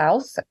more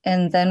south.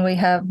 And then we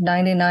have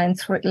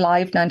 99.3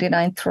 Live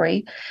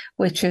 99.3,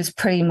 which is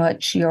pretty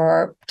much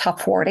your top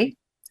 40,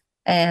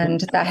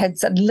 and that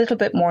heads a little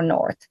bit more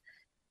north.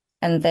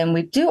 And then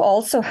we do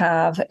also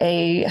have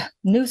a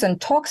news and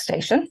talk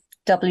station,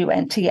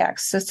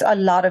 WNTX. It's a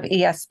lot of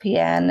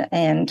ESPN,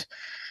 and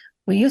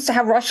we used to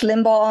have Rush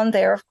Limbaugh on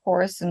there, of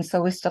course, and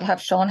so we still have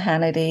Sean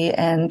Hannity,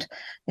 and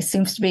it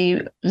seems to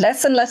be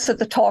less and less of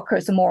the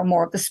talkers and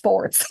more of the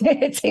sports.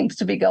 It seems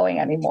to be going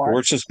anymore.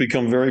 Sports has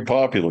become very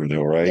popular,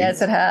 though, right?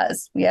 Yes, it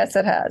has. Yes,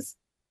 it has.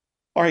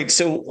 All right.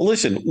 So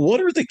listen,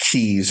 what are the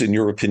keys, in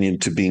your opinion,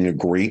 to being a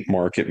great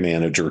market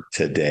manager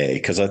today?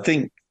 Because I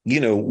think,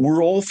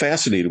 we're all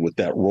fascinated with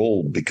that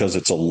role because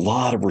it's a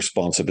lot of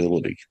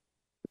responsibility.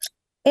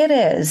 It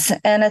is.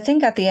 And I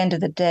think at the end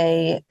of the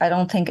day, I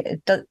don't think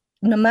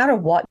no matter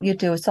what you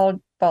do, it all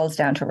boils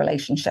down to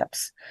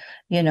relationships.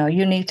 You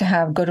need to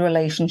have good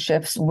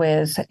relationships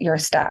with your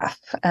staff.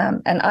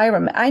 And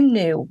I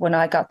knew when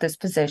I got this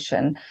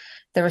position,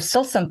 there were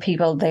still some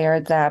people there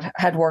that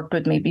had worked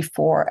with me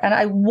before. And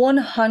I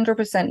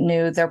 100%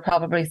 knew they're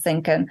probably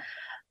thinking,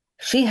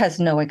 "She has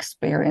no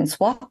experience.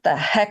 What the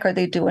heck are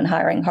they doing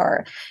hiring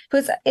her?"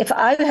 Because if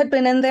I had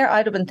been in there,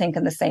 I'd have been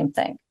thinking the same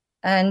thing.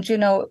 And,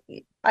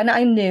 and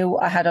I knew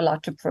I had a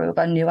lot to prove.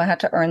 I knew I had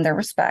to earn their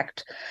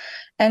respect.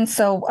 And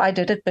so I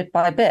did it bit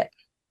by bit.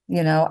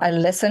 I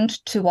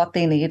listened to what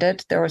they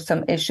needed. There were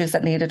some issues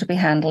that needed to be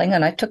handling,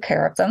 and I took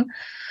care of them.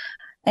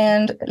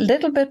 And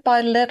little bit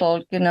by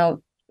little,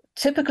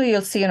 typically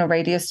you'll see in a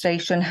radio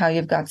station how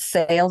you've got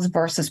sales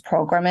versus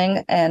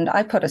programming. And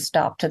I put a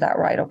stop to that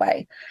right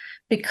away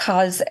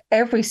because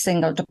every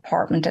single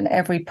department and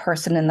every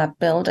person in that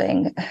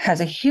building has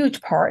a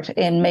huge part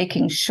in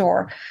making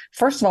sure,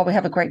 first of all, we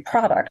have a great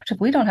product. If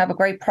we don't have a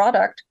great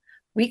product,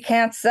 we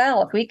can't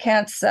sell. If we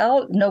can't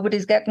sell,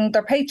 nobody's getting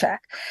their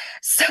paycheck.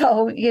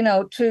 So,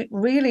 to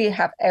really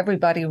have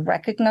everybody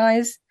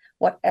recognize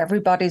what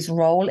everybody's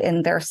role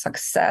in their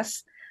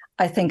success,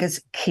 I think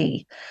is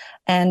key.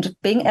 And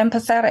being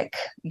empathetic,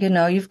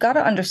 you've got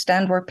to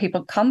understand where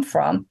people come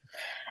from.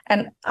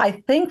 And I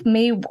think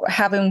me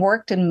having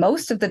worked in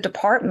most of the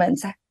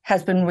departments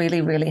has been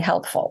really, really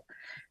helpful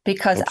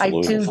because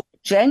Absolutely. I do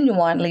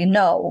genuinely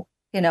know,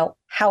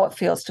 how it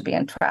feels to be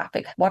in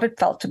traffic, what it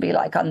felt to be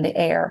like on the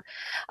air,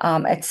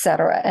 et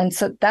cetera. And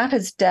so that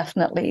has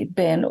definitely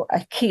been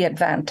a key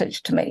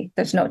advantage to me.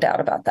 There's no doubt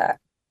about that.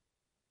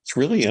 It's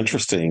really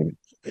interesting.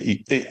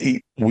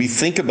 We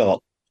think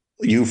about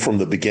you from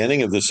the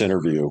beginning of this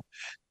interview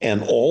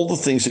and all the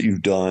things that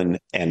you've done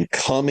and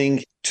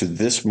coming to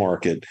this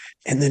market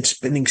and then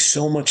spending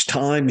so much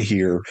time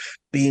here,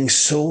 being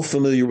so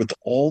familiar with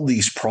all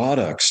these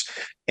products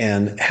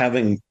and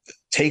having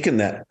taken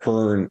that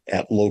turn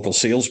at local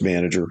sales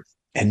manager.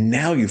 And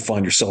now you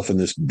find yourself in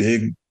this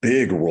big,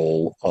 big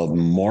role of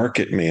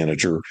market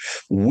manager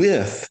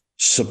with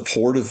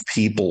supportive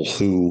people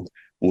who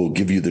will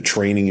give you the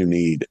training you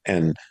need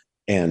and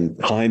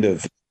kind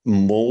of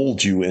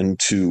mold you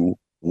into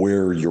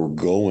where you're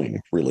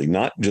going, really,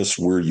 not just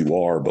where you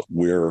are, but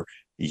where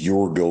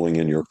you're going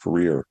in your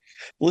career.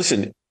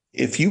 Listen,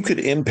 if you could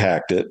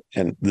impact it,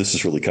 and this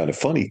is really kind of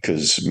funny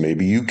because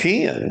maybe you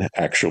can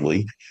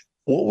actually,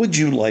 what would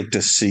you like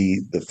to see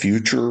the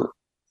future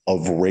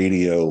of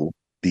radio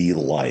be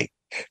like?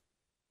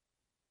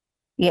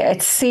 Yeah,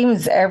 it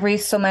seems every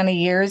so many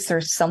years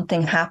there's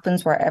something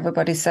happens where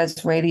everybody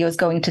says radio is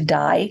going to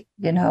die,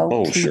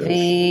 Oh, sure.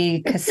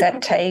 TV,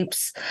 cassette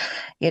tapes,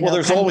 Well,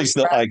 there's kind of always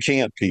the I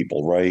can't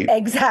people, right?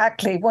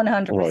 exactly Right.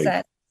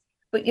 100%.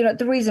 But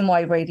the reason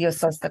why radio is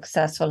so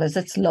successful is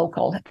it's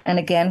local and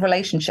again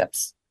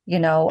relationships,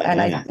 and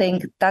I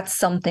think that's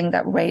something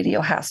that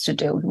radio has to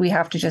do. We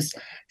have to just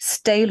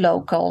stay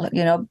local,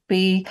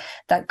 be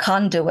that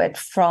conduit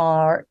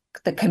for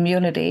the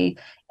community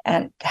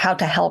and how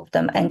to help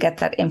them and get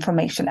that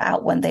information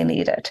out when they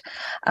need it.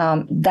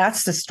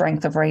 That's the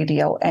strength of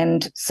radio.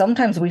 And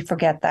sometimes we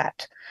forget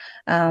that.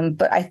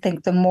 But I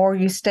think the more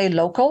you stay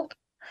local,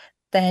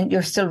 then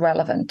you're still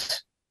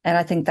relevant. And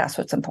I think that's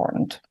what's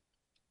important.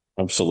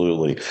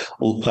 Absolutely.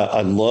 Well,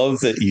 I love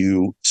that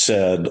you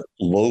said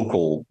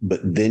local, but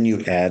then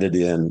you added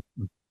in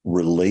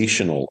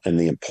relational and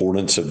the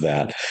importance of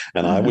that.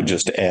 And I would Mm-hmm.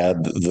 just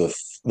add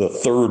the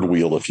third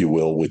wheel, if you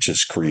will, which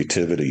is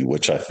creativity,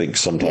 which I think Yeah.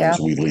 sometimes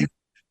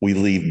we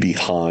leave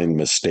behind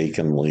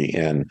mistakenly.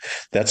 And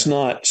that's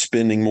not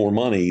spending more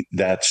money.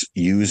 That's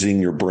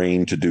using your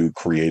brain to do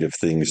creative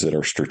things that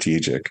are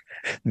strategic.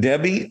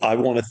 Debbie, I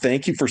want to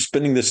thank you for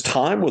spending this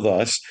time with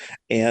us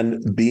and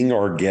being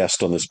our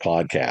guest on this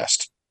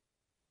podcast.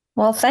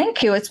 Well,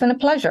 thank you. It's been a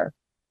pleasure.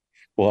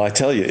 Well, I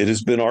tell you, it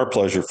has been our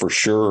pleasure for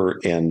sure,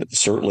 and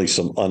certainly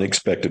some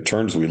unexpected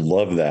turns. We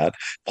love that.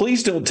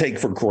 Please don't take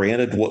for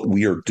granted what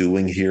we are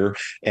doing here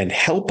and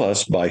help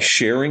us by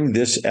sharing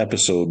this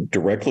episode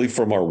directly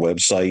from our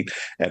website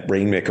at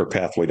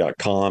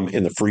rainmakerpathway.com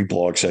in the free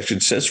blog section.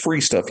 It says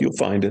free stuff, you'll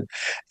find it.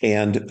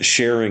 And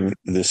sharing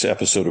this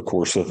episode, of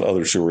course, with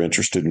others who are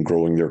interested in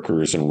growing their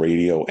careers in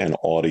radio and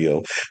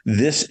audio.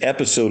 This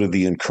episode of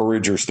the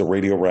Encouragers, the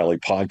Radio Rally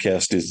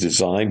podcast is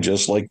designed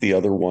just like the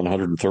other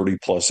 130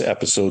 plus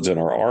episodes in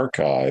our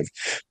archive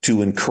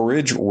to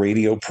encourage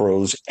radio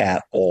pros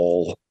at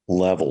all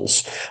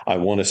levels. I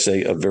want to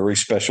say a very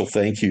special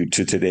thank you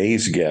to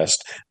today's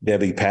guest,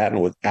 Debbie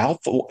Patten with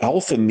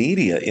Alpha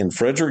Media in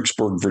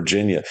Fredericksburg,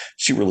 Virginia.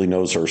 She really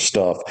knows her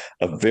stuff.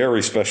 A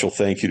very special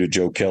thank you to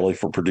Joe Kelly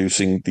for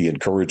producing the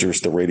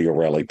Encouragers, the Radio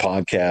Rally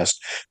podcast,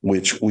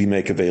 which we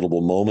make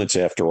available moments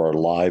after our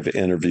live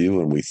interview.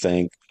 And we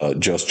thank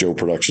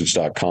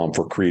JustJoeProductions.com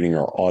for creating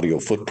our audio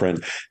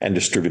footprint and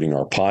distributing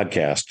our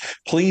podcast.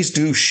 Please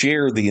do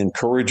share the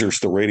Encouragers,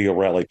 the Radio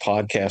Rally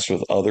podcast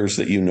with others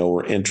that you know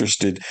are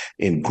interested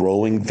in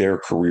growing their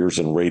careers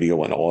in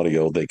radio and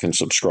audio. They can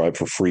subscribe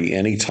for free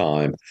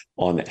anytime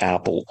on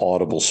Apple,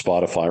 Audible,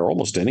 Spotify, or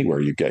almost anywhere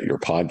you get your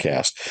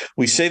podcast.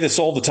 We say this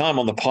all the time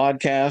on the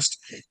podcast,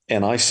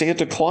 and I say it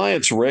to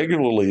clients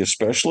regularly,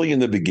 especially in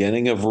the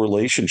beginning of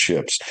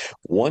relationships.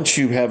 Once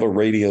you have a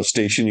radio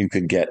station, you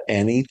can get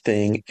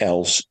anything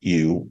else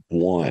you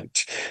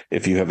want.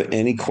 If you have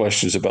any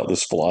questions about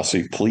this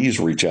philosophy, please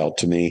reach out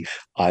to me.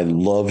 I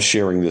love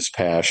sharing this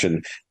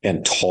passion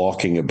and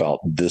talking about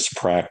this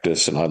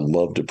practice, and I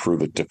love to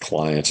prove it to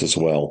clients as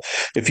well.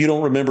 If you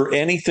don't remember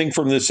anything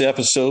from this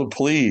episode,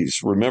 please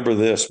remember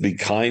this: be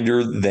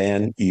kinder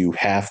than you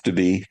have to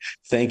be.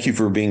 Thank you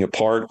for being a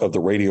part of the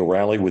Radio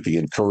Rally with the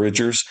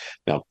Encouragers.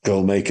 Now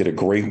go make it a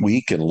great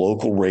week in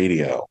local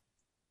radio.